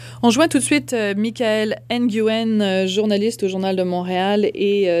On joint tout de suite Michaël Nguyen, journaliste au Journal de Montréal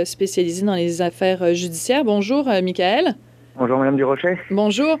et spécialisé dans les affaires judiciaires. Bonjour, Michaël. Bonjour, Madame Durocher.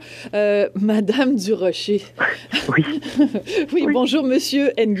 Bonjour, Madame Durocher. Oui. Oui, bonjour,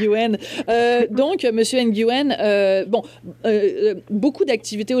 Monsieur Nguyen. Donc, Monsieur Nguyen, beaucoup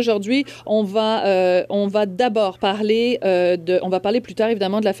d'activités aujourd'hui. On va d'abord parler on va parler plus tard,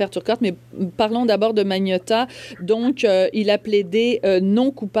 évidemment, de l'affaire Turcotte, mais parlons d'abord de Magnotta. Donc, il a plaidé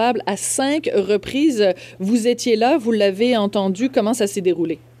non coupable à 5 reprises. Vous étiez là, vous l'avez entendu. Comment ça s'est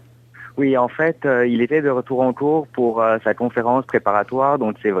déroulé? Oui, en fait, il était de retour en cours pour sa conférence préparatoire.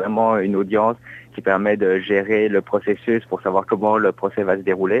 Donc, c'est vraiment une audience qui permet de gérer le processus pour savoir comment le procès va se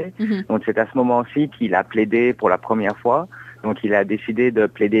dérouler. Mm-hmm. Donc, c'est à ce moment-ci qu'il a plaidé pour la première fois. Donc, il a décidé de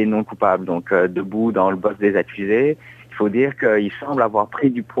plaider non coupable. Donc, debout dans le box des accusés. Il faut dire qu'il semble avoir pris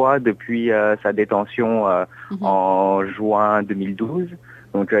du poids depuis sa détention en juin 2012.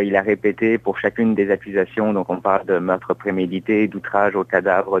 Donc, il a répété pour chacune des accusations. Donc, on parle de meurtre prémédité, d'outrage au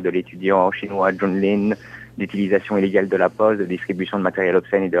cadavre de l'étudiant chinois John Lin, d'utilisation illégale de la poste, de distribution de matériel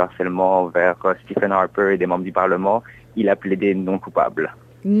obscène et de harcèlement vers Stephen Harper et des membres du Parlement. Il a plaidé non coupable.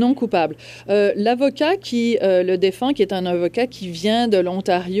 Non coupable. L'avocat qui le défend, qui est un avocat qui vient de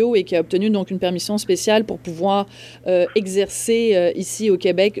l'Ontario et qui a obtenu donc une permission spéciale pour pouvoir exercer ici au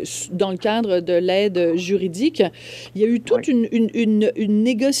Québec dans le cadre de l'aide juridique, il y a eu toute une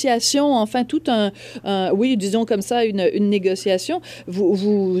négociation, enfin tout oui, disons comme ça, une négociation.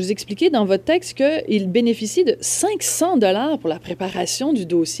 Vous expliquez dans votre texte qu'il bénéficie de 500 $ pour la préparation du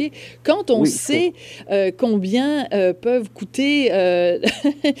dossier. Quand on sait combien peuvent coûter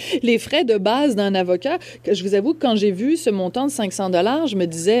les frais de base d'un avocat, que je vous avoue que quand j'ai vu ce montant de 500 $, je me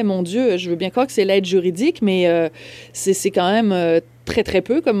disais, mon Dieu, je veux bien croire que c'est l'aide juridique, mais c'est quand même très, très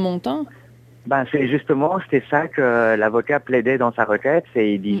peu comme montant. Ben, c'était ça que l'avocat plaidait dans sa requête,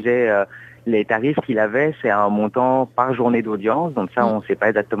 et il disait les tarifs qu'il avait, c'est un montant par journée d'audience, donc ça, on ne sait pas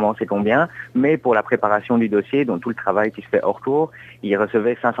exactement c'est combien, mais pour la préparation du dossier, donc tout le travail qui se fait hors cours, il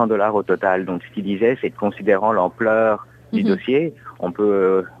recevait 500 $ au total. Donc ce qu'il disait, c'est que considérant l'ampleur du dossier, on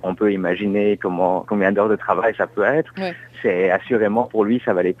peut imaginer combien d'heures de travail ça peut être. Ouais. C'est assurément pour lui,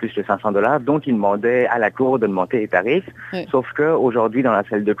 ça valait plus de 500 $. Donc, il demandait à la Cour de monter les tarifs. Ouais. Sauf qu'aujourd'hui, dans la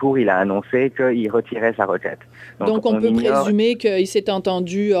salle de cour, il a annoncé qu'il retirait sa requête. Donc on peut présumer qu'il s'est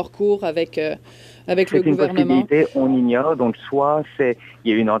entendu hors cours avec le gouvernement. C'est une possibilité, on ignore. Donc, soit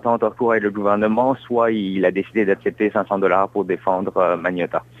il y a eu une entente hors cours avec le gouvernement, soit il a décidé d'accepter 500 $ pour défendre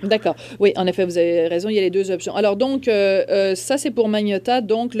Magnotta. D'accord. Oui, en effet, vous avez raison, il y a les deux options. Alors donc, ça c'est pour Magnotta.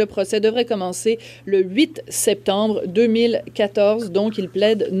 Donc, le procès devrait commencer le 8 septembre 2014. Donc, il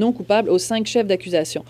plaide non coupable aux 5 chefs d'accusation.